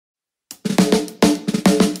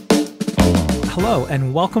Hello,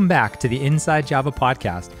 and welcome back to the Inside Java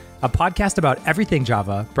podcast, a podcast about everything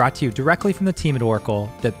Java, brought to you directly from the team at Oracle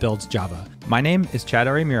that builds Java. My name is Chad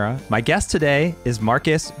Arimura. My guest today is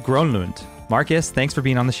Markus Grönlund. Markus, thanks for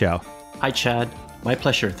being on the show. Hi, Chad. My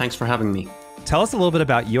pleasure. Thanks for having me. Tell us a little bit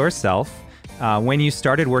about yourself, when you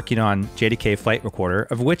started working on JDK Flight Recorder,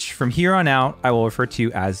 of which from here on out, I will refer to you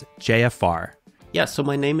as JFR. Yeah, so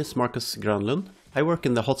my name is Markus Grönlund. I work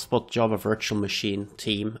in the Hotspot Java Virtual Machine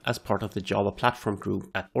team as part of the Java Platform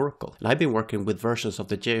Group at Oracle. And I've been working with versions of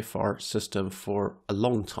the JFR system for a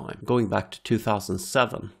long time, going back to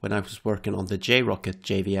 2007, when I was working on the JRocket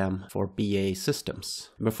JVM for BA systems.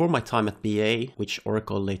 Before my time at BA, which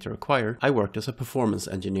Oracle later acquired, I worked as a performance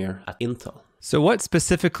engineer at Intel. So what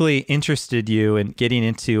specifically interested you in getting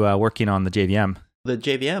into working on the JVM? The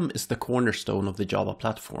JVM is the cornerstone of the Java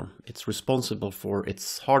platform. It's responsible for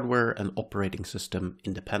its hardware and operating system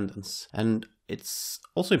independence. And it's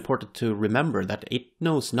also important to remember that it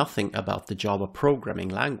knows nothing about the Java programming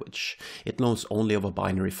language. It knows only of a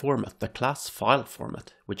binary format, the class file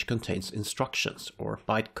format, which contains instructions or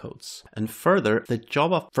bytecodes. And further, the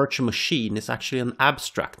Java virtual machine is actually an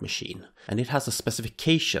abstract machine, and it has a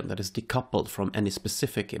specification that is decoupled from any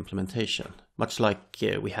specific implementation, much like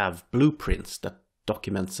we have blueprints that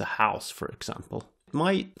documents a house, for example. It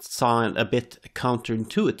might sound a bit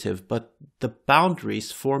counterintuitive, but the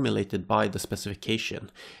boundaries formulated by the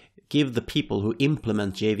specification give the people who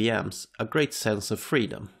implement JVMs a great sense of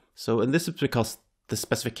freedom. And this is because the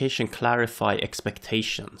specification clarify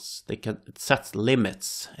expectations. It sets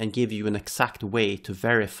limits and give you an exact way to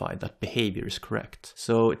verify that behavior is correct.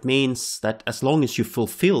 So it means that as long as you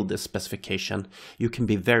fulfill this specification, you can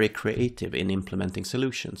be very creative in implementing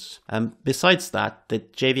solutions. And besides that, the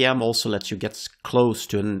JVM also lets you get close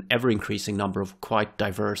to an ever-increasing number of quite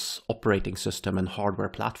diverse operating system and hardware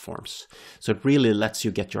platforms. So it really lets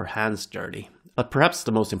you get your hands dirty. But perhaps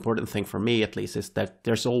the most important thing for me, at least, is that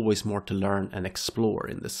there's always more to learn and explore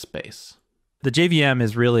in this space. The JVM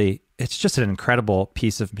is really, it's just an incredible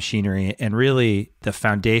piece of machinery and really the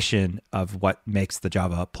foundation of what makes the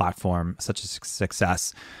Java platform such a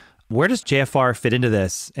success. Where does JFR fit into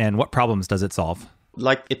this, and what problems does it solve?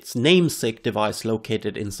 Like its namesake device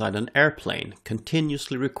located inside an airplane,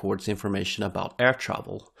 continuously records information about air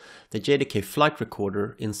travel. The JDK Flight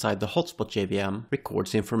Recorder inside the Hotspot JVM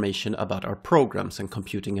records information about our programs and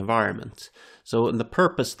computing environment. And the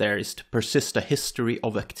purpose there is to persist a history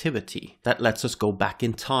of activity that lets us go back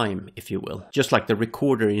in time, if you will. Just like the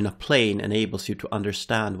recorder in a plane enables you to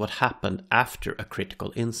understand what happened after a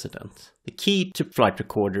critical incident. The key to flight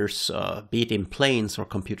recorders, be it in planes or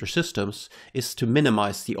computer systems, is to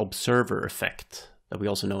minimize the observer effect, that we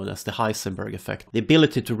also know as the Heisenberg effect. The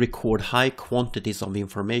ability to record high quantities of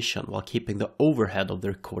information while keeping the overhead of the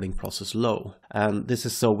recording process low. And this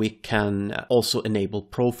is so we can also enable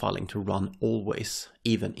profiling to run always,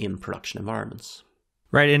 even in production environments.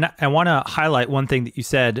 Right, and I want to highlight one thing that you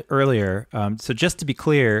said earlier. So just to be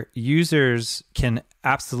clear, users can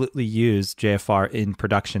absolutely use JFR in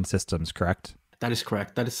production systems, correct? That is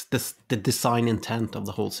correct. That is the design intent of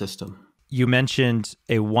the whole system. You mentioned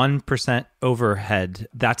a 1% overhead.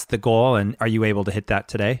 That's the goal, and are you able to hit that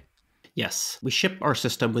today? Yes, we ship our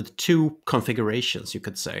system with two configurations, you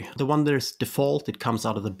could say. The one that is default, it comes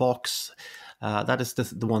out of the box. That is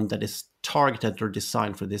the one that is targeted or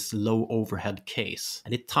designed for this low overhead case.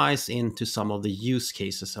 And it ties into some of the use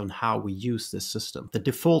cases on how we use this system. The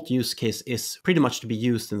default use case is pretty much to be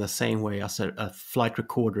used in the same way as a flight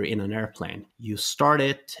recorder in an airplane. You start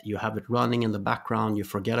it, you have it running in the background, you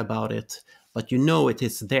forget about it, but you know it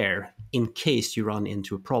is there in case you run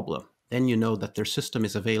into a problem. Then you know that their system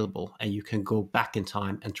is available and you can go back in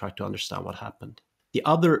time and try to understand what happened. The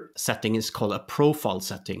other setting is called a profile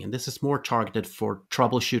setting, and this is more targeted for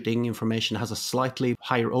troubleshooting information. It has a slightly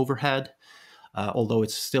higher overhead, although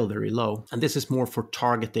it's still very low. And this is more for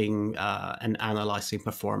targeting and analyzing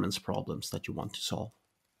performance problems that you want to solve.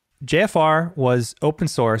 JFR was open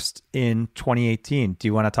sourced in 2018. Do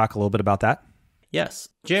you want to talk a little bit about that? Yes,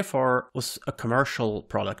 JFR was a commercial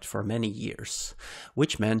product for many years,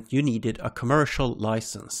 which meant you needed a commercial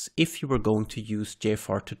license if you were going to use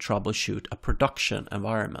JFR to troubleshoot a production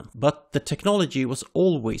environment. But the technology was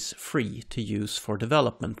always free to use for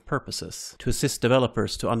development purposes, to assist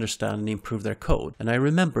developers to understand and improve their code. And I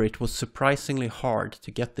remember it was surprisingly hard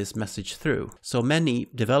to get this message through, so many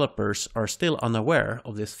developers are still unaware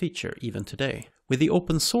of this feature even today. With the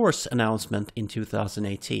open source announcement in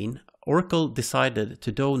 2018, Oracle decided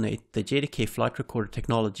to donate the JDK Flight Recorder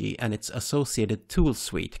technology and its associated tool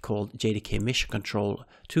suite called JDK Mission Control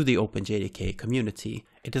to the OpenJDK community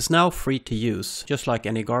It is now free to use, just like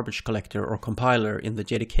any garbage collector or compiler in the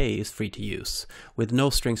JDK is free to use, with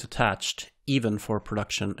no strings attached, even for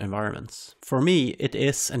production environments. For me, it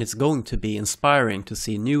is and it's going to be inspiring to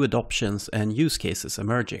see new adoptions and use cases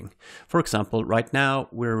emerging. For example, right now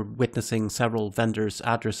we're witnessing several vendors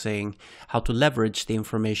addressing how to leverage the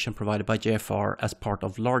information provided by JFR as part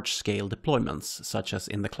of large-scale deployments, such as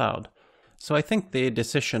in the cloud. So I think the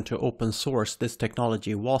decision to open source this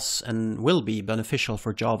technology was and will be beneficial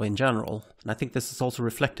for Java in general. And I think this is also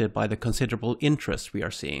reflected by the considerable interest we are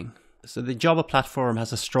seeing. So the Java platform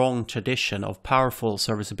has a strong tradition of powerful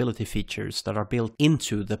serviceability features that are built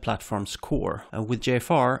into the platform's core. And with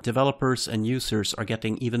JFR, developers and users are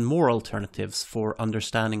getting even more alternatives for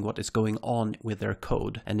understanding what is going on with their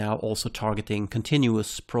code, and now also targeting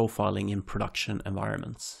continuous profiling in production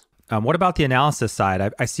environments. What about the analysis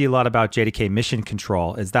side? I see a lot about JDK Mission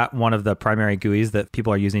Control. Is that one of the primary GUIs that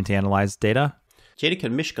people are using to analyze data? JDK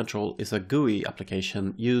Mission Control is a GUI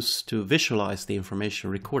application used to visualize the information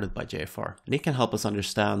recorded by JFR. And it can help us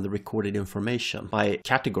understand the recorded information by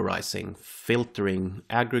categorizing, filtering,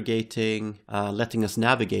 aggregating, letting us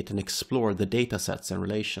navigate and explore the data sets and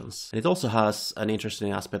relations. And it also has an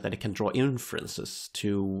interesting aspect that it can draw inferences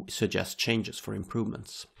to suggest changes for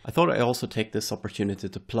improvements. I thought I'd also take this opportunity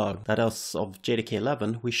to plug that as of JDK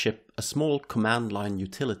 11, we ship a small command line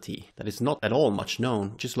utility that is not at all much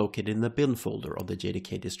known, just located in the bin folder of the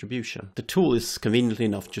JDK distribution. The tool is conveniently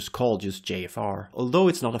enough just called JFR. Although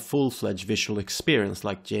it's not a full-fledged visual experience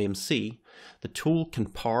like JMC, the tool can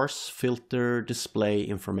parse, filter, display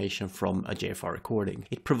information from a JFR recording.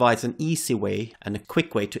 It provides an easy way and a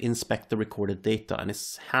quick way to inspect the recorded data, and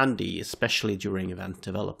is handy, especially during event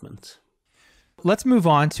development. Let's move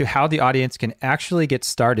on to how the audience can actually get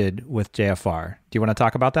started with JFR. Do you want to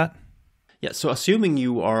talk about that? Yeah, so assuming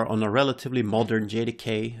you are on a relatively modern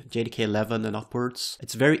JDK 11 and upwards,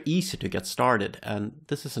 it's very easy to get started. And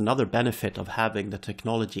this is another benefit of having the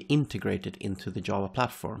technology integrated into the Java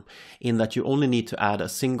platform, in that you only need to add a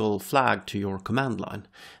single flag to your command line.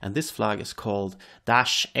 And this flag is called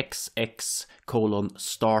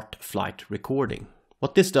 -XX:"start flight recording."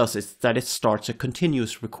 What this does is that it starts a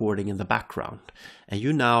continuous recording in the background, and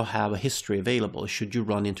you now have a history available should you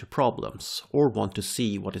run into problems or want to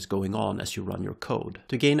see what is going on as you run your code.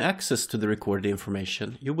 To gain access to the recorded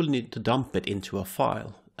information, you will need to dump it into a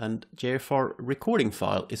file. And JFR recording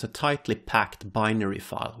file is a tightly packed binary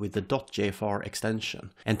file with the .jfr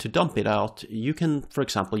extension. And to dump it out, you can, for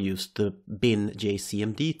example, use the bin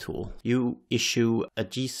jcmd tool. You issue a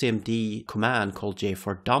gcmd command called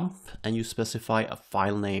jfr dump, and you specify a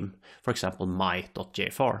file name, for example,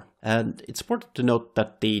 my.jfr. And it's important to note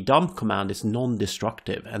that the dump command is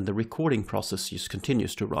non-destructive and the recording process just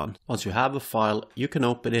continues to run. Once you have a file, you can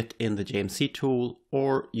open it in the JMC tool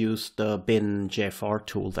or use the bin JFR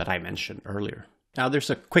tool that I mentioned earlier. Now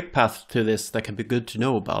there's a quick path to this that can be good to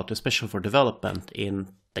know about, especially for development, in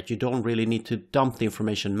that you don't really need to dump the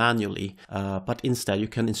information manually, but instead you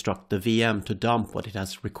can instruct the VM to dump what it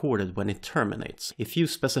has recorded when it terminates. If you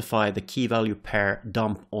specify the key value pair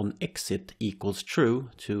dump on exit equals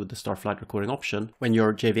true to the start flight recording option, when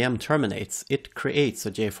your JVM terminates, it creates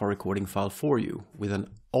a JFR recording file for you with an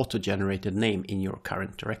auto-generated name in your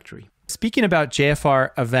current directory. Speaking about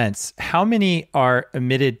JFR events, how many are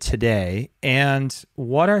emitted today, and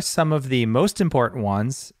what are some of the most important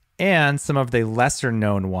ones and some of the lesser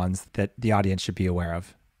known ones that the audience should be aware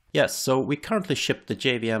of? Yes, so we currently ship the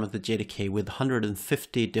JVM and the JDK with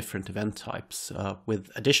 150 different event types,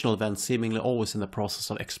 with additional events seemingly always in the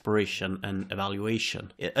process of exploration and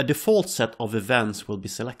evaluation. A default set of events will be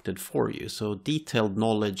selected for you, so detailed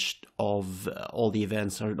knowledge of all the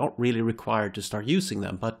events are not really required to start using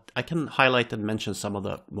them, but I can highlight and mention some of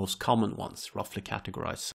the most common ones, roughly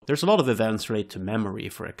categorized. There's a lot of events related to memory.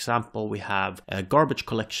 For example, we have garbage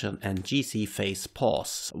collection and GC phase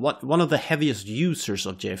pause. One of the heaviest users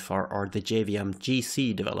of JFR are the JVM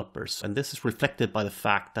GC developers, and this is reflected by the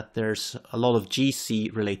fact that there's a lot of GC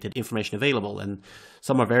related information available, and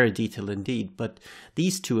some are very detailed indeed, but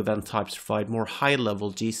these two event types provide more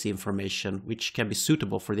high-level GC information which can be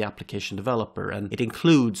suitable for the application developer, and it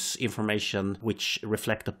includes information which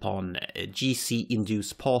reflect upon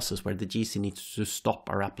GC-induced pauses where the GC needs to stop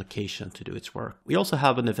our application to do its work. We also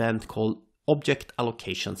have an event called Object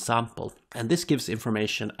Allocation Sample. And this gives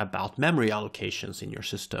information about memory allocations in your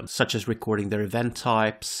system, such as recording their event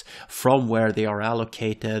types, from where they are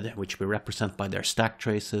allocated, which we represent by their stack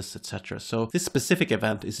traces, etc. So this specific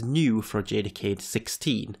event is new for JDK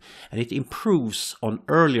 16, and it improves on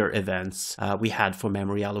earlier events we had for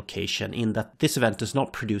memory allocation, in that this event does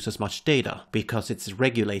not produce as much data because it's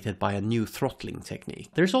regulated by a new throttling technique.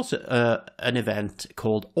 There's also an event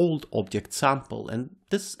called old object sample, and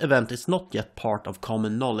this event is not yet part of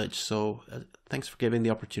common knowledge, so thanks for giving the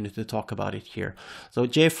opportunity to talk about it here. So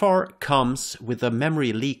JFR comes with a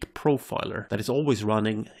memory leak profiler that is always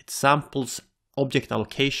running. It samples object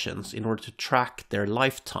allocations in order to track their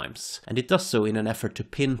lifetimes, and it does so in an effort to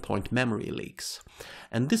pinpoint memory leaks.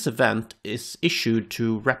 And this event is issued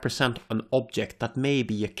to represent an object that may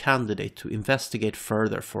be a candidate to investigate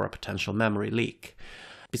further for a potential memory leak.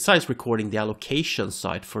 Besides recording the allocation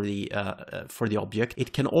site for the object,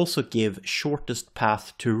 it can also give shortest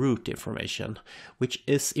path to root information, which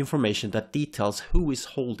is information that details who is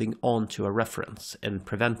holding on to a reference and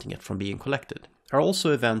preventing it from being collected. There are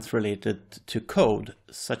also events related to code,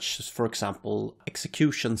 such as, for example,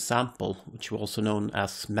 execution sample, which is also known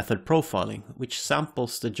as method profiling, which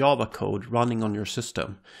samples the Java code running on your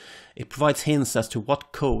system. It provides hints as to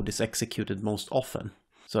what code is executed most often.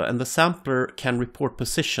 And the sampler can report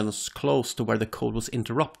positions close to where the code was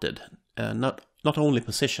interrupted, not only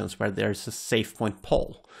positions where there is a safe point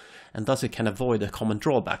poll, and thus it can avoid a common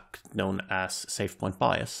drawback known as safe point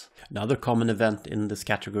bias. Another common event in this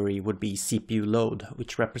category would be CPU load,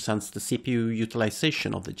 which represents the CPU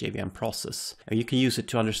utilization of the JVM process. And you can use it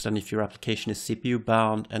to understand if your application is CPU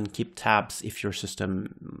bound and keep tabs if your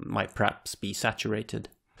system might perhaps be saturated.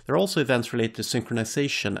 There are also events related to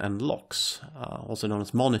synchronization and locks, also known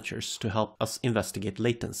as monitors, to help us investigate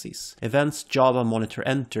latencies. Events Java monitor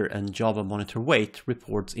enter and Java monitor wait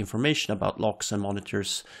reports information about locks and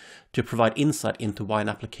monitors to provide insight into why an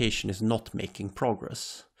application is not making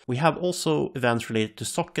progress. We have also events related to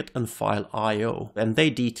socket and file I/O, and they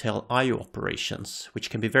detail I/O operations, which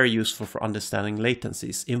can be very useful for understanding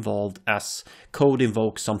latencies involved as code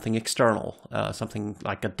invokes something external, something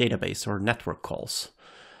like a database or network calls.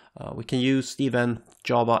 We can use the event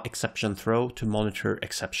Java exception throw to monitor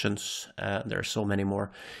exceptions. There are so many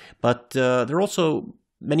more. But there are also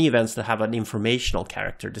many events that have an informational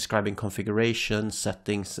character describing configuration,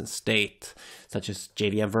 settings, and state, such as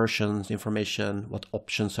JVM versions information, what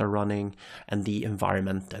options are running, and the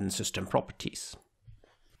environment and system properties.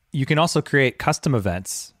 You can also create custom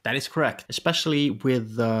events. That is correct. Especially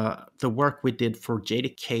with the work we did for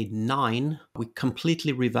JDK 9, we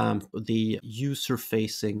completely revamped the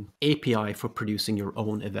user-facing API for producing your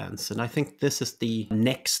own events. And I think this is the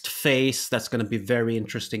next phase that's going to be very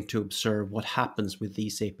interesting to observe what happens with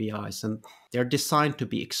these APIs. And they're designed to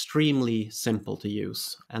be extremely simple to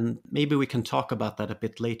use. And maybe we can talk about that a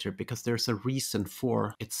bit later, because there's a reason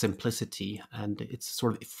for its simplicity. And it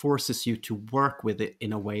forces you to work with it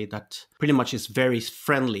in a way that pretty much is very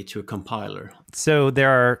friendly to a compiler. So there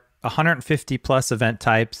are 150 plus event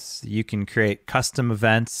types. You can create custom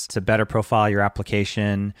events to better profile your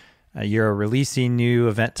application. You're releasing new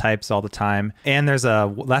event types all the time. And there's a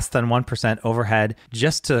less than 1% overhead.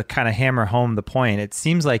 Just to kind of hammer home the point, it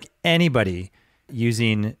seems like anybody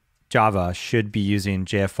using Java should be using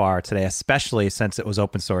JFR today, especially since it was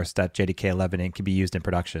open sourced at JDK 11 and can be used in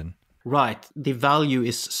production. Right. The value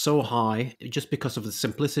is so high just because of the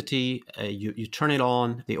simplicity. You turn it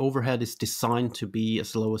on. The overhead is designed to be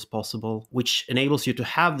as low as possible, which enables you to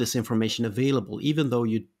have this information available, even though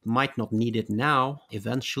you might not need it now.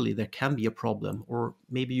 Eventually, there can be a problem, or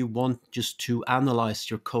maybe you want just to analyze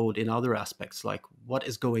your code in other aspects, like what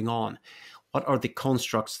is going on. What are the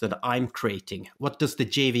constructs that I'm creating? What does the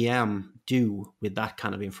JVM do with that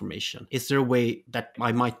kind of information? Is there a way that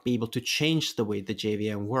I might be able to change the way the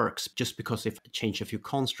JVM works just because if I change a few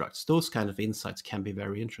constructs? Those kind of insights can be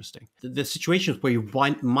very interesting. The situations where you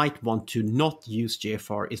might want to not use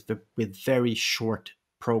JFR is with very short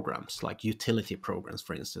programs, like utility programs,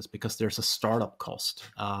 for instance, because there's a startup cost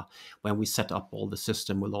when we set up all the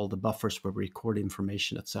system with all the buffers where we record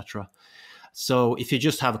information, etc. So if you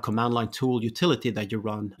just have a command line tool utility that you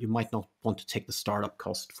run, you might not want to take the startup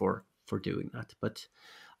cost for doing that. But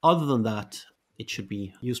other than that, it should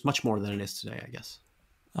be used much more than it is today, I guess.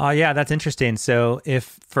 Yeah, that's interesting. So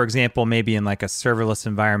if, for example, maybe in like a serverless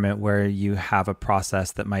environment where you have a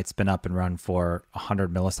process that might spin up and run for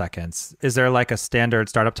 100 milliseconds, is there like a standard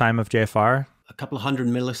startup time of JFR? a couple of 100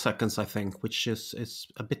 milliseconds, I think, which is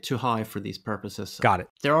a bit too high for these purposes. Got it.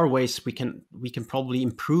 There are ways we can probably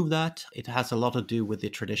improve that. It has a lot to do with the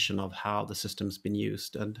tradition of how the system's been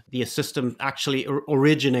used. And the system actually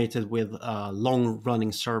originated with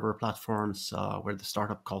long-running server platforms where the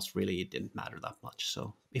startup cost really didn't matter that much.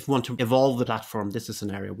 So if we want to evolve the platform, this is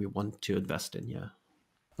an area we want to invest in, yeah.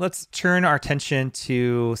 Let's turn our attention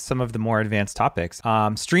to some of the more advanced topics.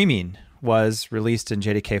 Streaming was released in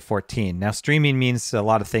JDK 14. Now, streaming means a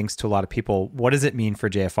lot of things to a lot of people. What does it mean for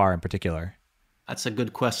JFR in particular? That's a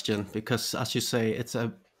good question because, as you say, it's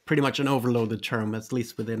pretty much an overloaded term, at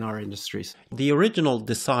least within our industries. The original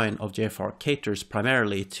design of JFR caters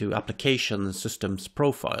primarily to application and systems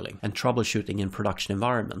profiling and troubleshooting in production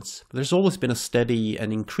environments. There's always been a steady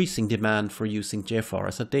and increasing demand for using JFR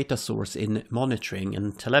as a data source in monitoring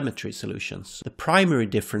and telemetry solutions. The primary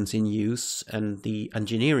difference in use and the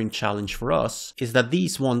engineering challenge for us is that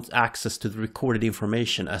these want access to the recorded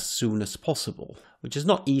information as soon as possible, which is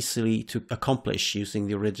not easily to accomplish using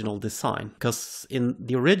the original design. Because in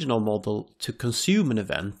the original model, to consume an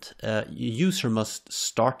event, a user must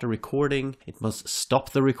start the recording, it must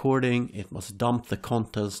stop the recording, it must dump the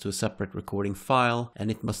contents to a separate recording file,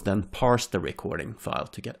 and it must then parse the recording file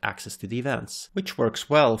to get access to the events, which works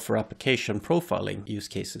well for application profiling use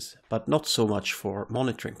cases, but not so much for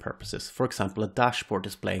monitoring purposes. For example, a dashboard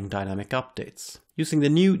displaying dynamic updates. Using the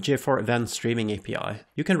new JFR Event Streaming API,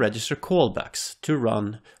 you can register callbacks to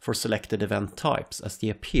run for selected event types as they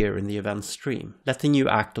appear in the event stream, letting you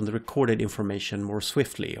act on the recorded information more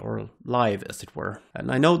swiftly, or live as it were.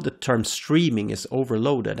 And I know the term streaming is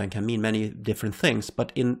overloaded and can mean many different things,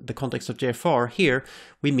 but in the context of JFR here,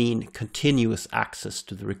 we mean continuous access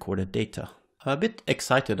to the recorded data. I'm a bit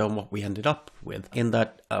excited on what we ended up with, in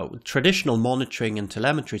that traditional monitoring and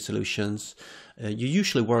telemetry solutions, you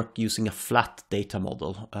usually work using a flat data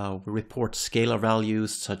model. We report scalar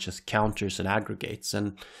values such as counters and aggregates,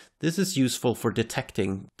 and this is useful for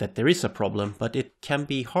detecting that there is a problem, but it can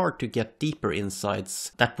be hard to get deeper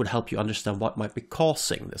insights that would help you understand what might be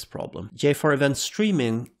causing this problem. JFR Event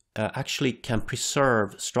Streaming actually can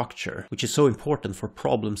preserve structure, which is so important for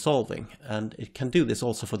problem solving, and it can do this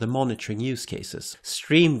also for the monitoring use cases.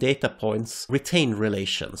 Stream data points retain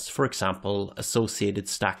relations, for example, associated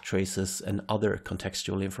stack traces and other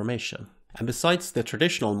contextual information. And besides the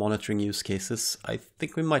traditional monitoring use cases, I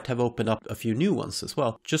think we might have opened up a few new ones as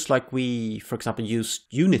well. Just like we, for example, use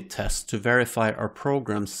unit tests to verify our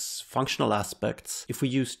program's functional aspects, if we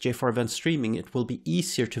use JFR Event Streaming, it will be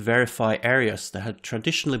easier to verify areas that had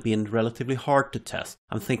traditionally been relatively hard to test.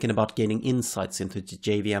 I'm thinking about gaining insights into the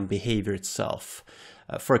JVM behavior itself.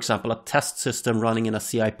 For example, a test system running in a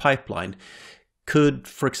CI pipeline could,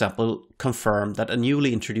 for example, confirm that a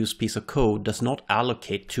newly introduced piece of code does not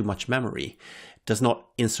allocate too much memory, does not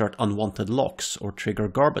insert unwanted locks or trigger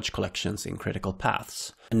garbage collections in critical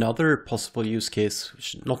paths. Another possible use case,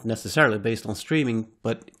 which is not necessarily based on streaming,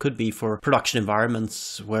 but could be for production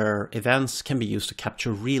environments where events can be used to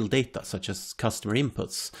capture real data, such as customer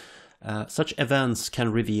inputs. Such events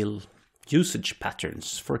can reveal usage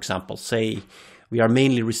patterns. For example, say we are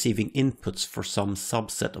mainly receiving inputs for some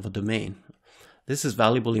subset of a domain. This is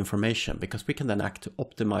valuable information because we can then act to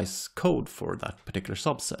optimize code for that particular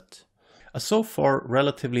subset. A so far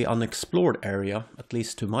relatively unexplored area, at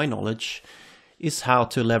least to my knowledge, is how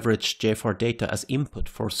to leverage JFR data as input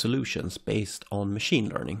for solutions based on machine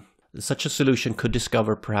learning. Such a solution could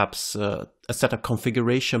discover perhaps a set of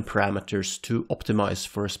configuration parameters to optimize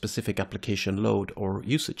for a specific application load or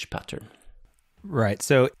usage pattern. Right.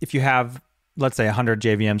 So if you have, let's say, 100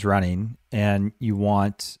 JVMs running and you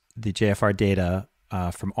want the JFR data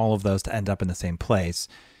from all of those to end up in the same place,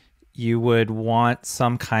 you would want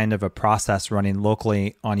some kind of a process running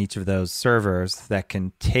locally on each of those servers that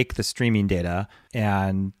can take the streaming data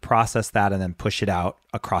and process that and then push it out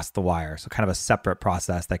across the wire. So kind of a separate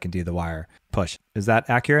process that can do the wire push. Is that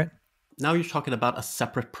accurate? Now you're talking about a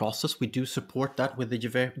separate process. We do support that with the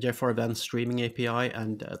JFR Event Streaming API,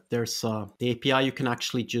 and there's the API you can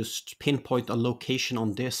actually just pinpoint a location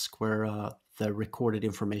on disk where the recorded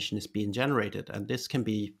information is being generated, and this can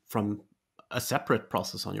be from a separate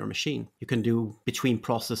process on your machine. You can do between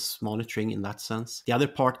process monitoring in that sense. The other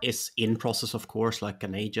part is in process, of course, like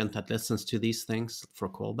an agent that listens to these things for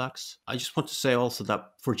callbacks. I just want to say also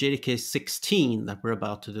that for JDK 16 that we're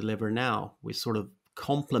about to deliver now, we sort of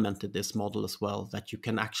complemented this model as well, that you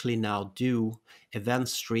can actually now do event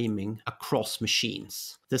streaming across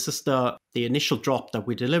machines. This is the initial drop that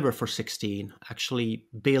we deliver for 16 actually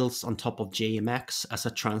builds on top of JMX as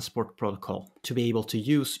a transport protocol to be able to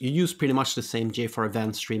use pretty much the same JFR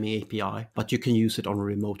Event Streaming API, but you can use it on a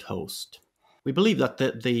remote host. We believe that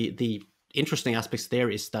the interesting aspects there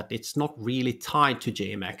is that it's not really tied to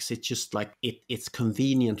JMX. It's just like it's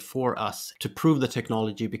convenient for us to prove the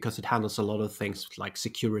technology because it handles a lot of things like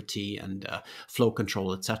security and flow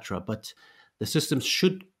control, etc. But the systems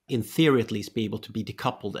should, in theory at least, be able to be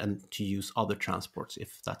decoupled and to use other transports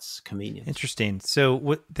if that's convenient. Interesting.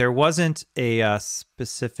 So there wasn't a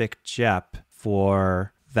specific JEP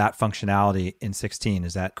for that functionality in 16.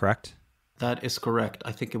 Is that correct? That is correct.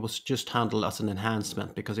 I think it was just handled as an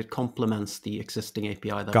enhancement because it complements the existing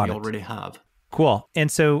API that we already have. Cool. And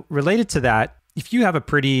so related to that, if you have a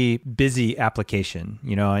pretty busy application,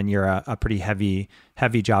 and you're a pretty heavy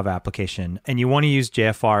Java application and you want to use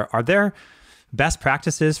JFR, are there best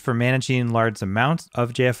practices for managing large amounts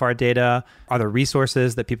of JFR data? Are there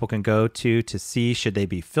resources that people can go to see? Should they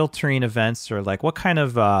be filtering events, or like what kind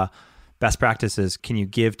of best practices can you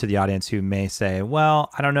give to the audience who may say,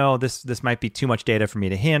 well, I don't know, this might be too much data for me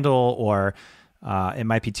to handle, or it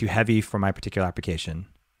might be too heavy for my particular application?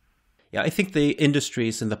 Yeah, I think the industry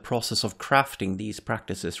is in the process of crafting these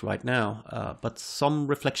practices right now, but some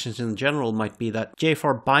reflections in general might be that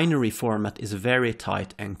JFR binary format is very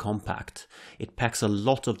tight and compact. It packs a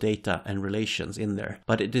lot of data and relations in there,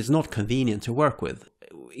 but it is not convenient to work with.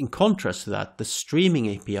 In contrast to that, the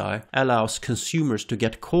streaming API allows consumers to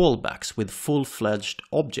get callbacks with full-fledged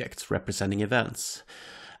objects representing events.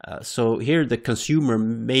 So here the consumer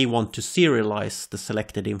may want to serialize the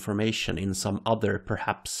selected information in some other,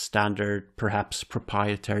 perhaps standard, perhaps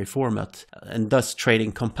proprietary format, and thus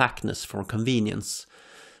trading compactness for convenience.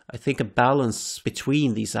 I think a balance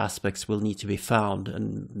between these aspects will need to be found,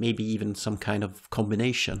 and maybe even some kind of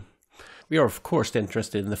combination. We are of course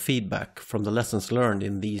interested in the feedback from the lessons learned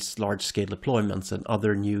in these large-scale deployments and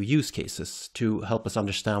other new use cases to help us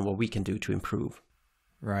understand what we can do to improve.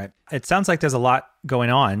 Right. It sounds like there's a lot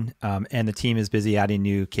going on, and the team is busy adding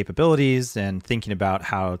new capabilities and thinking about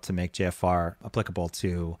how to make JFR applicable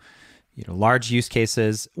to large use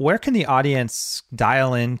cases. Where can the audience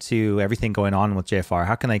dial into everything going on with JFR?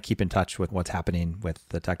 How can they keep in touch with what's happening with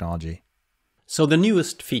the technology? So the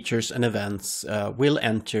newest features and events will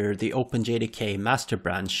enter the OpenJDK master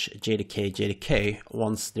branch, JDK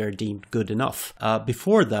once they're deemed good enough.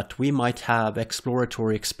 Before that, we might have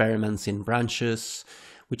exploratory experiments in branches,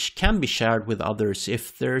 which can be shared with others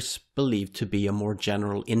if there's believed to be a more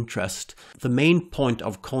general interest. The main point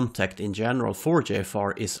of contact in general for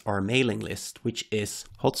JFR is our mailing list, which is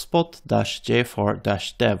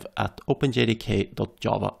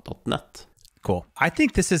hotspot-jfr-dev@openjdk.java.net. Cool. I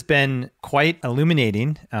think this has been quite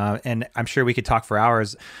illuminating, and I'm sure we could talk for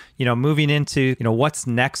hours. Moving into what's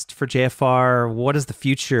next for JFR. What does the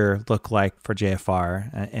future look like for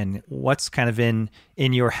JFR, and what's kind of in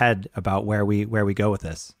your head about where we go with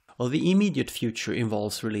this? Well, the immediate future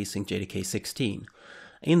involves releasing JDK 16.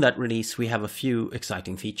 In that release, we have a few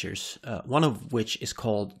exciting features, one of which is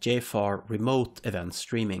called JFR Remote Event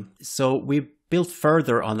Streaming. So we built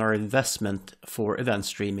further on our investment for event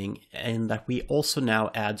streaming, in that we also now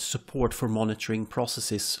add support for monitoring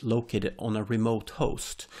processes located on a remote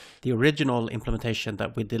host. The original implementation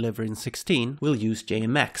that we deliver in 16 will use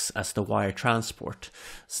JMX as the wire transport.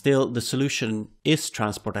 Still, the solution is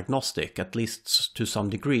transport agnostic, at least to some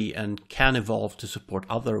degree, and can evolve to support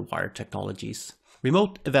other wire technologies.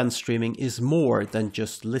 Remote event streaming is more than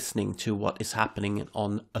just listening to what is happening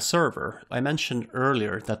on a server. I mentioned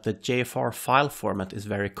earlier that the JFR file format is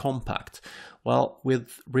very compact. Well,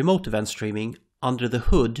 with remote event streaming, under the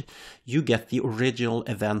hood, you get the original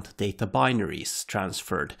event data binaries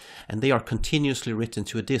transferred, and they are continuously written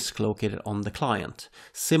to a disk located on the client,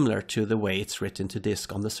 similar to the way it's written to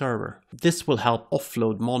disk on the server. This will help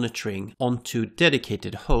offload monitoring onto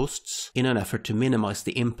dedicated hosts in an effort to minimize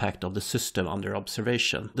the impact of the system under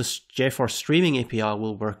observation. The JFR streaming API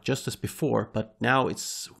will work just as before, but now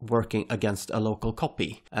it's working against a local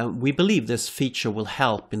copy. We believe this feature will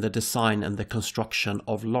help in the design and the construction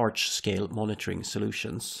of large-scale monitoring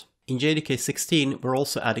solutions. In JDK 16, we're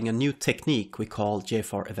also adding a new technique we call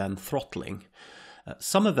JFR event throttling.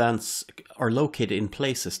 Some events are located in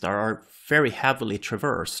places that are very heavily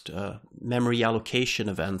traversed. Memory allocation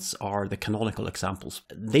events are the canonical examples.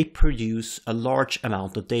 They produce a large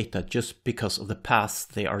amount of data just because of the paths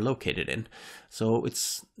they are located in. So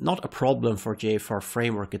it's not a problem for JFR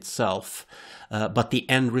framework itself, but the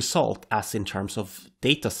end result, as in terms of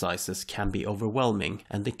data sizes, can be overwhelming,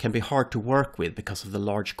 and it can be hard to work with because of the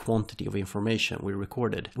large quantity of information we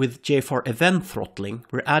recorded. With JFR event throttling,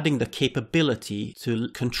 we're adding the capability to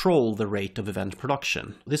control the rate of event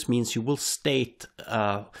production. This means you will state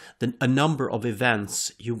a number of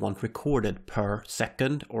events you want recorded per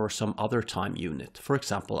second or some other time unit. For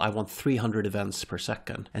example, I want 300 events per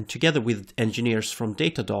second. And together with engineers from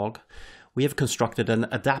Datadog, We have constructed an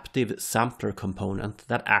adaptive sampler component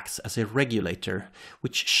that acts as a regulator,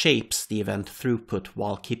 which shapes the event throughput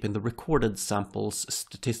while keeping the recorded samples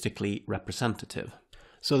statistically representative.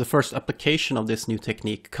 So the first application of this new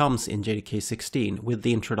technique comes in JDK 16 with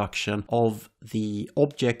the introduction of the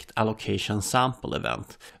object allocation sample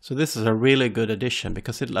event. So this is a really good addition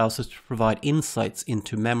because it allows us to provide insights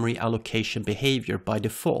into memory allocation behavior by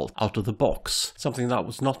default out of the box, something that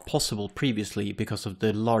was not possible previously because of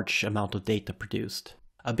the large amount of data produced.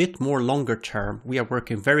 A bit more longer term, we are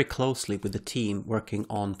working very closely with the team working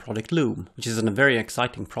on Project Loom, which is a very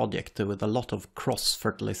exciting project with a lot of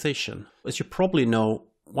cross-fertilization. As you probably know,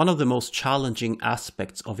 one of the most challenging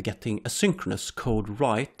aspects of getting asynchronous code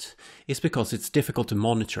right is because it's difficult to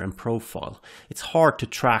monitor and profile. It's hard to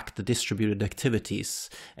track the distributed activities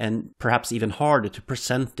and perhaps even harder to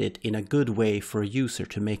present it in a good way for a user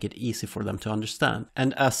to make it easy for them to understand.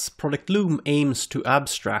 And as Project Loom aims to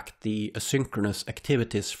abstract the asynchronous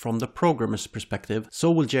activities from the programmer's perspective, so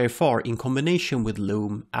will JFR in combination with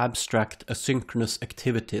Loom abstract asynchronous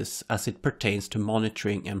activities as it pertains to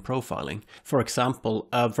monitoring and profiling. For example,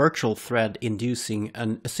 a virtual thread inducing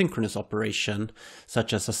an asynchronous operation,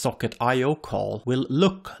 such as a socket I/O call, will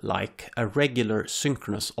look like a regular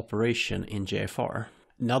synchronous operation in JFR.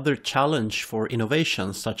 Another challenge for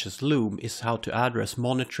innovations such as Loom is how to address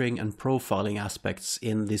monitoring and profiling aspects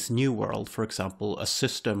in this new world, for example, a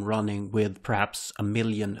system running with perhaps 1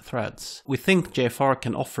 million threads. We think JFR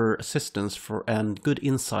can offer assistance and good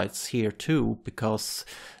insights here too, because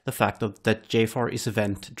the fact that JFR is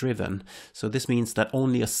event driven. So this means that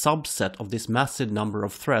only a subset of this massive number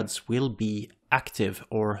of threads will be active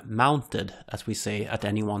or mounted, as we say, at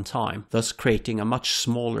any one time, thus creating a much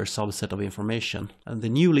smaller subset of information. And the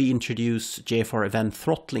newly introduced JFR event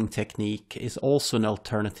throttling technique is also an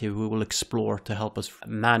alternative we will explore to help us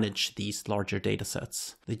manage these larger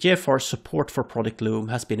datasets. The JFR support for Project Loom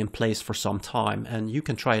has been in place for some time, and you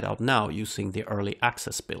can try it out now using the early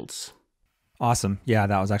access builds. Awesome. Yeah,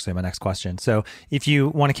 that was actually my next question. So if you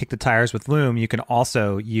want to kick the tires with Loom, you can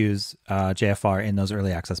also use JFR in those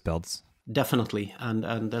early access builds. Definitely,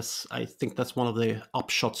 and that's, I think that's one of the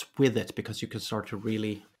upshots with it, because you can start to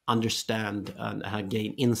really understand and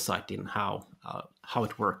gain insight in how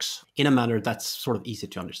it works in a manner that's sort of easy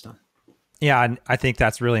to understand. Yeah, and I think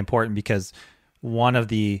that's really important because one of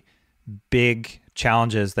the big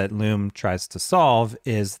challenges that Loom tries to solve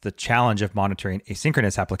is the challenge of monitoring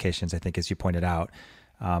asynchronous applications, I think, as you pointed out.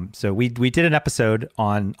 So we did an episode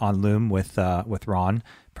on Loom with Ron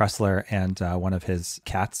Pressler and one of his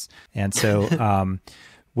cats, and so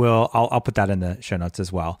I'll put that in the show notes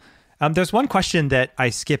as well. There's one question that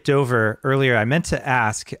I skipped over earlier. I meant to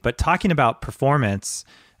ask, but talking about performance,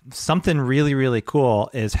 something really, really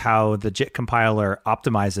cool is how the JIT compiler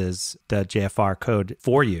optimizes the JFR code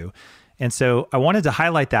for you. And so I wanted to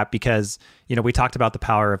highlight that because, we talked about the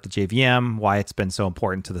power of the JVM, why it's been so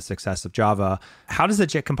important to the success of Java. How does the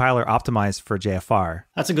JIT compiler optimize for JFR?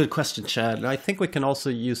 That's a good question, Chad. I think we can also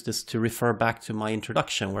use this to refer back to my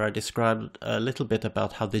introduction, where I described a little bit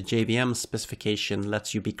about how the JVM specification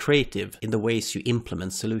lets you be creative in the ways you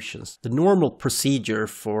implement solutions. The normal procedure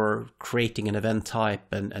for creating an event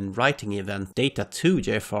type and writing event data to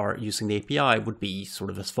JFR using the API would be sort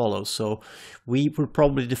of as follows. So we would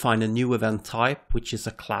probably define a new event type, which is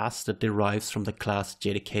a class that derives from the class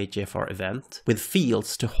JDK JFR event, with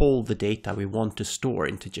fields to hold the data we want to store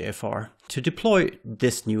into JFR. To deploy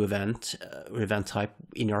this new event type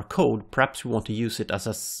in our code, perhaps we want to use it as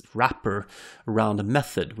a wrapper around a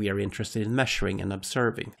method we are interested in measuring and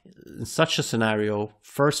observing. In such a scenario,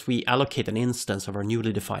 first we allocate an instance of our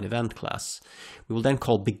newly defined event class. We will then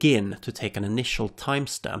call begin to take an initial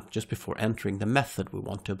timestamp just before entering the method we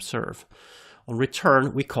want to observe. On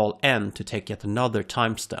return, we call end to take yet another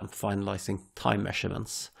timestamp, finalizing time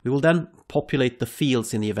measurements. We will then populate the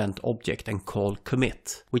fields in the event object and call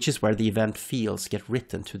commit, which is where the event fields get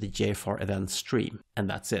written to the JFR event stream. And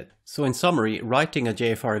that's it. So in summary, writing a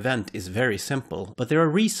JFR event is very simple, but there are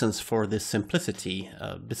reasons for this simplicity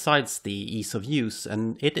besides the ease of use,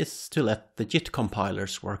 and it is to let the JIT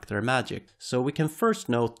compilers work their magic. So we can first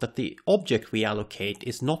note that the object we allocate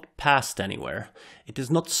is not passed anywhere. It is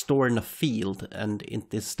not stored in a field and it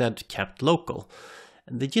is instead kept local.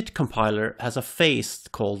 The JIT compiler has a phase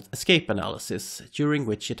called escape analysis, during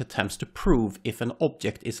which it attempts to prove if an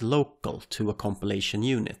object is local to a compilation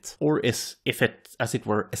unit, or if it, as it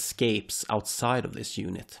were, escapes outside of this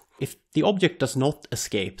unit. If the object does not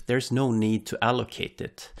escape, there's no need to allocate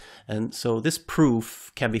it. And so this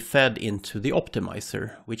proof can be fed into the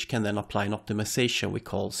optimizer, which can then apply an optimization we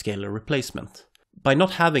call scalar replacement. By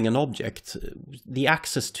not having an object, the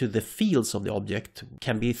access to the fields of the object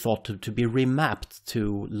can be thought to be remapped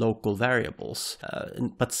to local variables.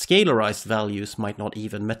 But scalarized values might not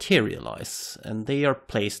even materialize, and they are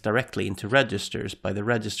placed directly into registers by the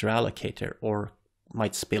register allocator or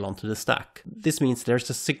might spill onto the stack. This means there's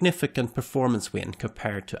a significant performance win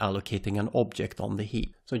compared to allocating an object on the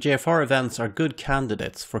heap. So JFR events are good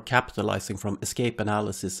candidates for capitalizing from escape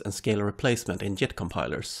analysis and scalar replacement in JIT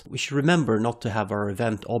compilers. We should remember not to have our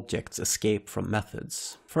event objects escape from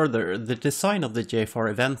methods. Further, the design of the JFR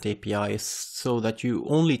event API is so that you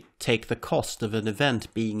only take the cost of an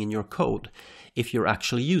event being in your code if you're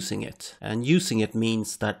actually using it. And using it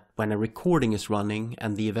means that when a recording is running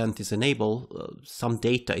and the event is enabled, some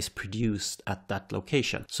data is produced at that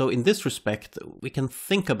location. So in this respect, we can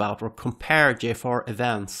think about or compare JFR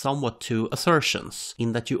events somewhat to assertions,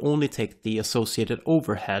 in that you only take the associated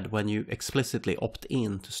overhead when you explicitly opt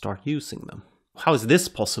in to start using them. How is this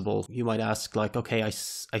possible? You might ask, like, okay, I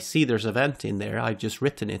see there's an event in there. I've just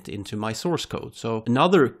written it into my source code. So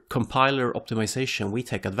another compiler optimization we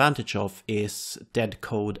take advantage of is dead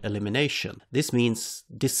code elimination. This means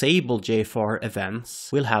disabled JFR events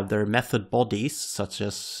will have their method bodies, such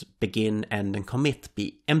as begin, end, and commit,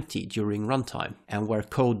 be empty during runtime. And where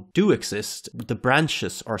code do exist, the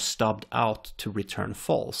branches are stubbed out to return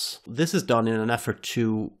false. This is done in an effort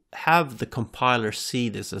to have the compiler see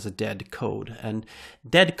this as a dead code. And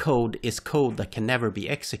dead code is code that can never be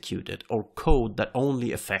executed, or code that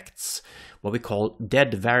only affects what we call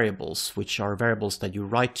dead variables, which are variables that you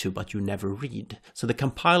write to but you never read. So the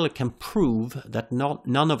compiler can prove that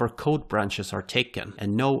none of our code branches are taken,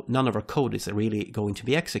 and none of our code is really going to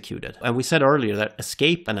be executed. And we said earlier that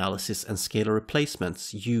escape analysis and scalar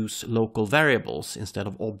replacements use local variables instead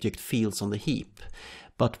of object fields on the heap.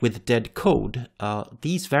 But with dead code,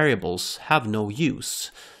 these variables have no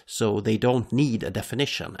use, so they don't need a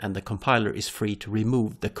definition, and the compiler is free to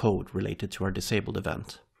remove the code related to our disabled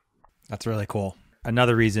event. That's really cool.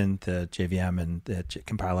 Another reason the JVM and the JIT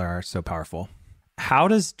compiler are so powerful. How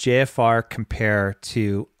does JFR compare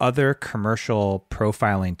to other commercial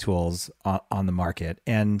profiling tools on the market?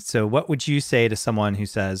 And so what would you say to someone who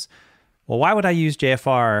says, well, why would I use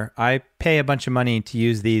JFR? I pay a bunch of money to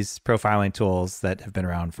use these profiling tools that have been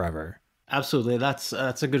around forever. Absolutely, that's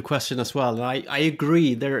a good question as well. And I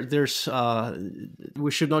agree. There's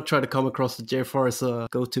we should not try to come across the JFR as a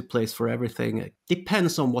go-to place for everything. It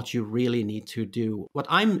depends on what you really need to do. What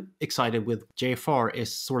I'm excited with JFR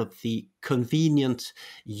is sort of the convenient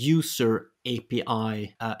user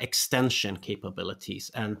API extension capabilities,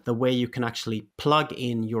 and the way you can actually plug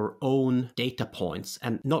in your own data points.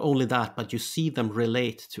 And not only that, but you see them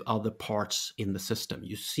relate to other parts in the system.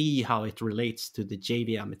 You see how it relates to the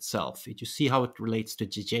JVM itself. You see how it relates to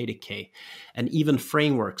the JDK. And even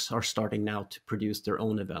frameworks are starting now to produce their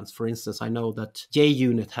own events. For instance, I know that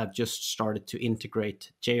JUnit have just started to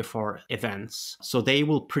integrate JFR events. So they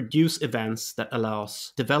will produce events that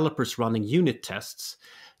allows developers running unit tests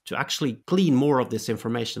to actually glean more of this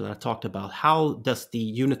information that I talked about. How does the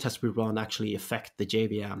unit test we run actually affect the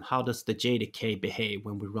JVM? How does the JDK behave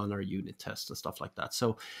when we run our unit tests and stuff like that?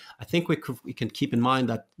 So I think we can keep in mind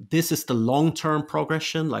that this is the long-term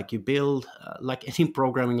progression. Like you build, like any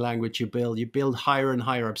programming language you build higher and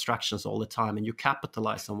higher abstractions all the time, and you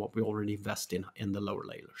capitalize on what we already invest in the lower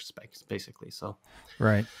layers, basically. So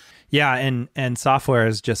right. Yeah, and software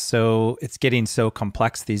is just it's getting so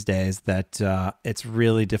complex these days that it's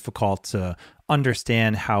really difficult to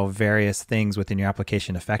understand how various things within your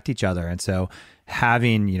application affect each other. And so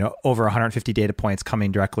having, over 150 data points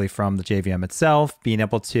coming directly from the JVM itself, being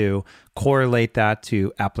able to correlate that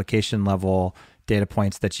to application level data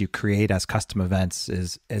points that you create as custom events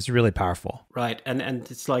is really powerful. Right. And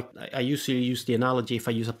it's like, I usually use the analogy, if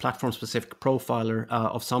I use a platform specific profiler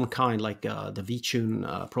of some kind, like the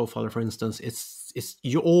VTune profiler, for instance, it's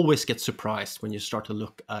you always get surprised when you start to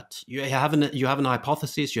look at, you have an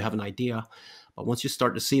hypothesis, you have an idea, but once you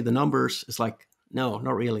start to see the numbers, it's like, no,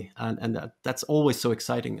 not really. And that's always so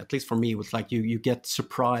exciting. At least for me, it's like you get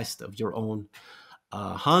surprised of your own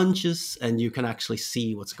hunches, and you can actually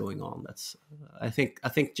see what's going on. That's I think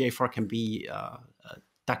JFR can be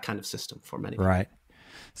that kind of system for many people. Right.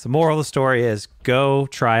 So moral of the story is go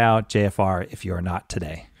try out JFR if you are not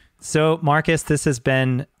today. So Markus, this has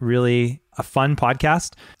been really a fun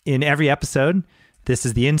podcast. In every episode, this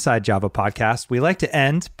is the Inside Java podcast. We like to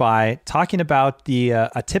end by talking about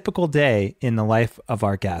a typical day in the life of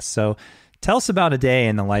our guests. So tell us about a day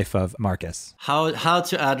in the life of Markus. How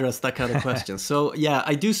to address that kind of question. So yeah,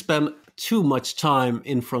 I do spend too much time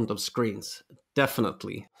in front of screens,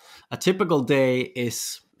 definitely. A typical day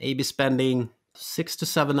is maybe spending 6 to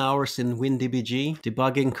 7 hours in WinDBG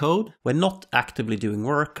debugging code. When not actively doing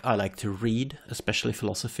work, I like to read, especially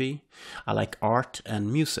philosophy. I like art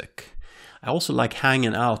and music. I also like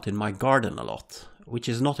hanging out in my garden a lot, which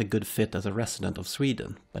is not a good fit as a resident of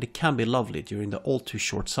Sweden, but it can be lovely during the all too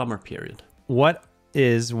short summer period. What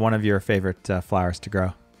is one of your favorite flowers to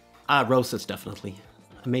grow? Roses, definitely.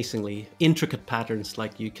 Amazingly intricate patterns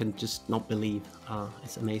like you can just not believe.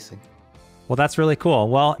 It's amazing. Well, that's really cool.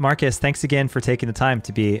 Well, Markus, thanks again for taking the time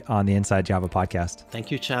to be on the Inside Java podcast.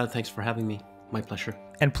 Thank you, Chad. Thanks for having me. My pleasure.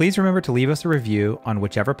 And please remember to leave us a review on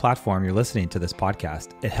whichever platform you're listening to this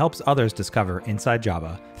podcast. It helps others discover Inside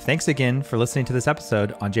Java. Thanks again for listening to this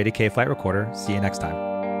episode on JDK Flight Recorder. See you next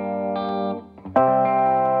time.